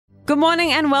Good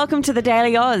morning and welcome to the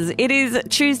Daily Oz. It is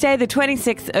Tuesday the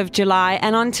 26th of July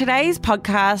and on today's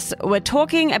podcast we're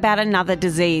talking about another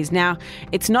disease. Now,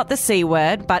 it's not the C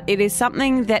word, but it is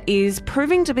something that is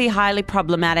proving to be highly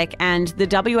problematic and the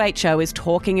WHO is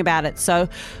talking about it. So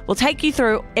we'll take you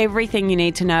through everything you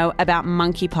need to know about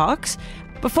monkeypox.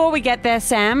 Before we get there,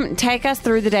 Sam, take us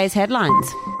through the day's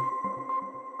headlines.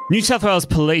 New South Wales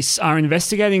Police are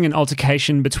investigating an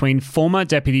altercation between former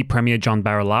Deputy Premier John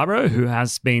Barilaro, who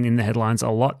has been in the headlines a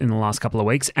lot in the last couple of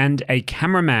weeks, and a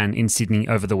cameraman in Sydney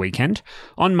over the weekend.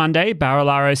 On Monday,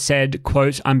 Barilaro said,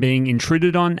 quote, "I'm being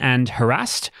intruded on and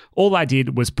harassed. All I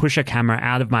did was push a camera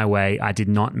out of my way. I did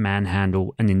not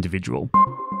manhandle an individual."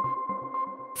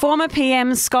 Former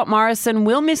PM Scott Morrison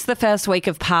will miss the first week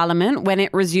of Parliament when it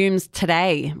resumes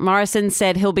today. Morrison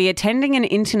said he'll be attending an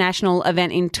international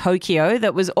event in Tokyo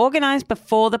that was organised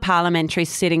before the parliamentary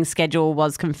sitting schedule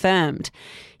was confirmed.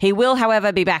 He will,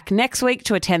 however, be back next week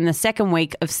to attend the second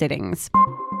week of sittings.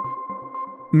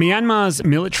 Myanmar's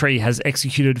military has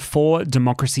executed 4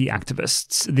 democracy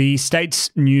activists. The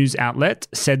state's news outlet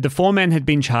said the 4 men had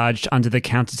been charged under the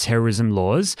counter-terrorism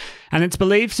laws, and it's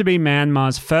believed to be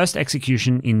Myanmar's first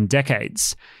execution in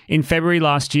decades. In February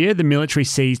last year, the military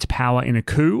seized power in a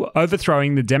coup,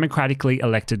 overthrowing the democratically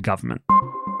elected government.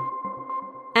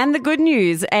 And the good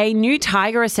news, a new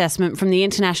tiger assessment from the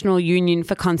International Union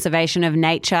for Conservation of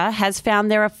Nature has found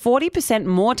there are 40%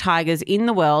 more tigers in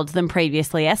the world than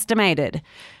previously estimated.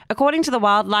 According to the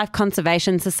Wildlife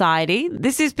Conservation Society,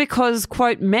 this is because,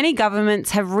 quote, many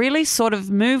governments have really sort of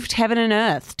moved heaven and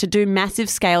earth to do massive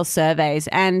scale surveys,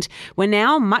 and we're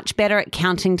now much better at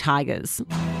counting tigers.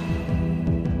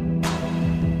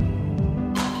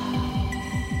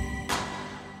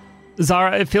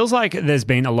 Zara, it feels like there's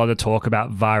been a lot of talk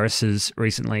about viruses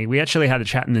recently. We actually had a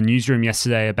chat in the newsroom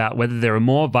yesterday about whether there are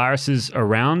more viruses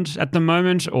around at the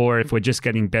moment or if we're just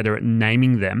getting better at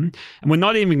naming them. And we're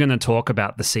not even going to talk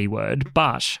about the C word,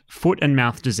 but foot and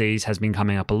mouth disease has been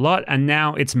coming up a lot, and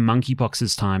now it's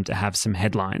monkeypox's time to have some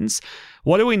headlines.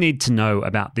 What do we need to know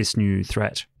about this new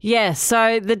threat? Yeah,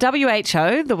 so the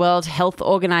WHO, the World Health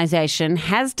Organization,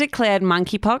 has declared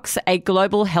monkeypox a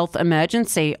global health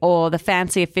emergency, or the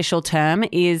fancy official term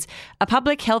is a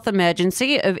public health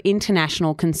emergency of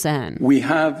international concern. We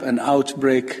have an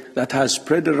outbreak that has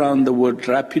spread around the world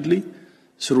rapidly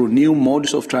through new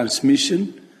modes of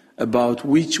transmission, about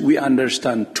which we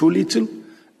understand too little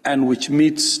and which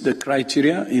meets the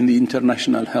criteria in the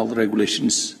international health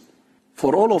regulations.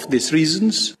 For all of these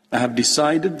reasons, I have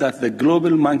decided that the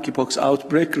global monkeypox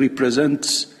outbreak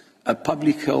represents a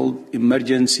public health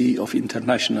emergency of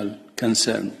international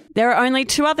concern. There are only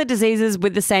 2 other diseases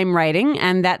with the same rating,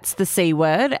 and that's the C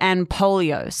word and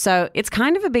polio. So it's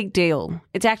kind of a big deal.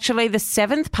 It's actually the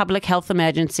 7th public health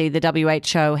emergency the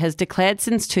WHO has declared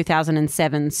since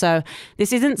 2007, so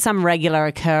this isn't some regular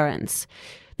occurrence.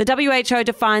 The WHO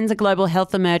defines a global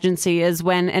health emergency as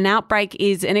when an outbreak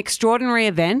is an extraordinary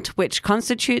event which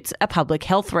constitutes a public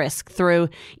health risk through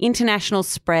international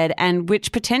spread and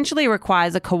which potentially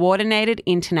requires a coordinated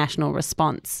international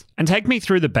response. And take me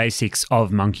through the basics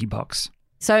of monkeypox.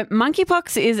 So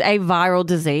monkeypox is a viral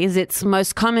disease. It's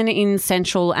most common in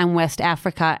Central and West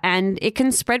Africa, and it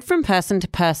can spread from person to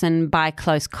person by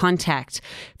close contact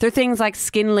through things like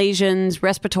skin lesions,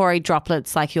 respiratory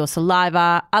droplets like your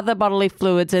saliva, other bodily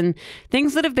fluids, and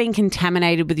things that have been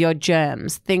contaminated with your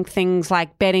germs. Think things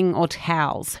like bedding or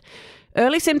towels.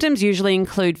 Early symptoms usually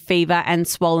include fever and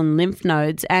swollen lymph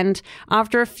nodes, and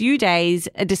after a few days,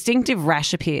 a distinctive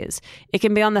rash appears. It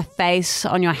can be on the face,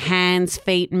 on your hands,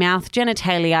 feet, mouth,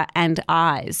 genitalia, and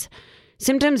eyes.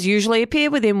 Symptoms usually appear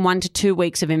within 1 to 2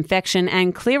 weeks of infection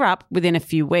and clear up within a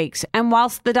few weeks. And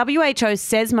whilst the WHO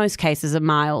says most cases are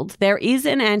mild, there is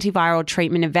an antiviral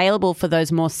treatment available for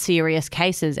those more serious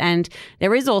cases, and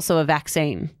there is also a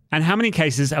vaccine. And how many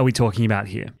cases are we talking about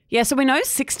here? Yeah, so we know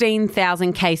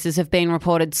 16,000 cases have been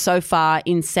reported so far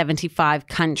in 75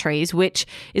 countries, which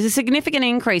is a significant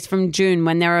increase from June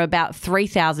when there were about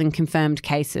 3,000 confirmed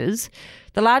cases.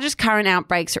 The largest current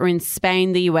outbreaks are in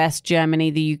Spain, the US,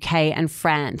 Germany, the UK and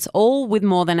France, all with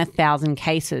more than 1,000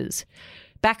 cases.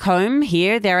 Back home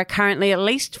here, there are currently at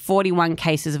least 41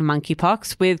 cases of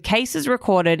monkeypox, with cases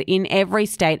recorded in every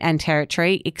state and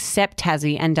territory except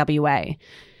Tassie and WA.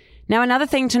 Now, another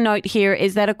thing to note here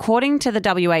is that according to the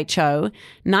WHO,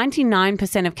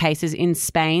 99% of cases in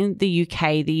Spain, the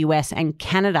UK, the US and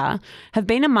Canada have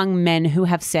been among men who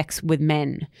have sex with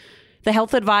men. The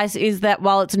health advice is that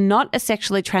while it's not a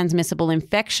sexually transmissible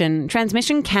infection,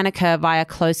 transmission can occur via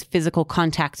close physical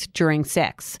contact during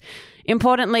sex.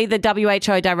 Importantly, the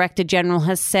WHO Director General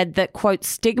has said that, quote,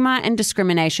 stigma and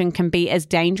discrimination can be as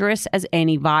dangerous as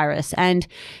any virus. And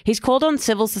he's called on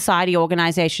civil society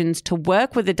organisations to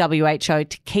work with the WHO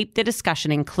to keep the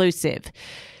discussion inclusive.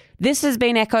 This has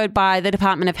been echoed by the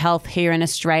Department of Health here in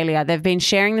Australia. They've been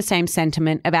sharing the same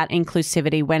sentiment about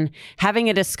inclusivity when having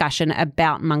a discussion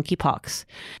about monkeypox.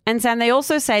 And Sam, they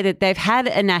also say that they've had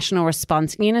a national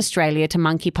response in Australia to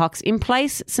monkeypox in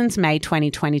place since May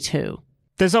 2022.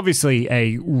 There's obviously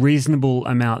a reasonable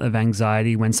amount of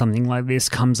anxiety when something like this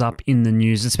comes up in the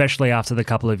news, especially after the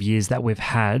couple of years that we've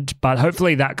had. But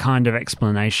hopefully that kind of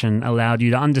explanation allowed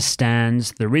you to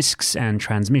understand the risks and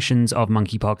transmissions of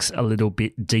monkeypox a little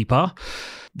bit deeper.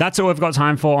 That's all we've got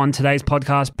time for on today's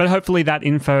podcast, but hopefully that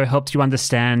info helps you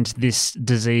understand this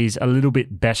disease a little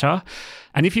bit better.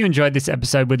 And if you enjoyed this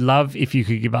episode, we'd love if you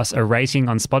could give us a rating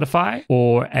on Spotify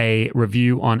or a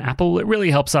review on Apple. It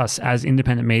really helps us as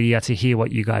independent media to hear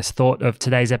what you guys thought of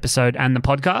today's episode and the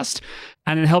podcast.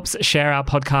 And it helps share our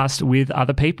podcast with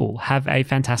other people. Have a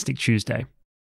fantastic Tuesday.